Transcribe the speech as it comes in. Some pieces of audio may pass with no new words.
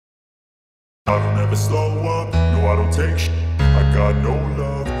never slow up, no I don't take shit. I got no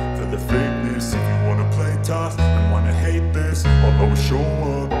love for the fakeness. If you wanna play tough and wanna hate this, I'll always show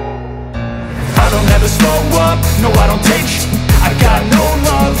up. I don't ever slow up, no I don't take shit. I got no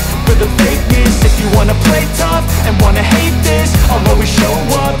love for the fakeness. If you wanna play tough and wanna hate this, I'll always show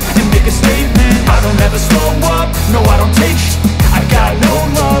up and make a statement. I don't ever slow up, no I don't take shit. I got no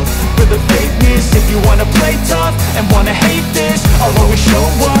love for the fakeness. If you wanna play tough and wanna hate this, I'll always show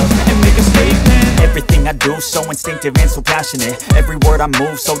up and make a statement. Everything I do so instinctive and so passionate. Every word I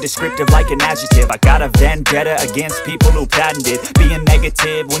move so descriptive like an adjective. I got a vendetta against people who patented being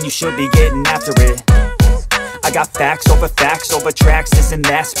negative when you should be getting after it. I got facts over tracks, this and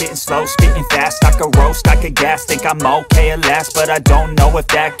that. Spitting slow, spitting fast, I could roast, I could gas. Think I'm okay at last, but I don't know if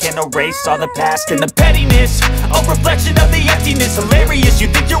that can erase all the past. And the pettiness, a reflection of the emptiness. Hilarious, you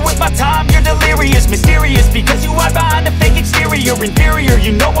think you're with my time, you're delirious. Mysterious, because you hide behind a fake exterior. Inferior,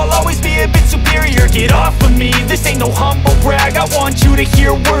 you know I'll always be a bit superior. Get off of me, this ain't no humble brag. I want you to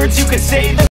hear words, you can say them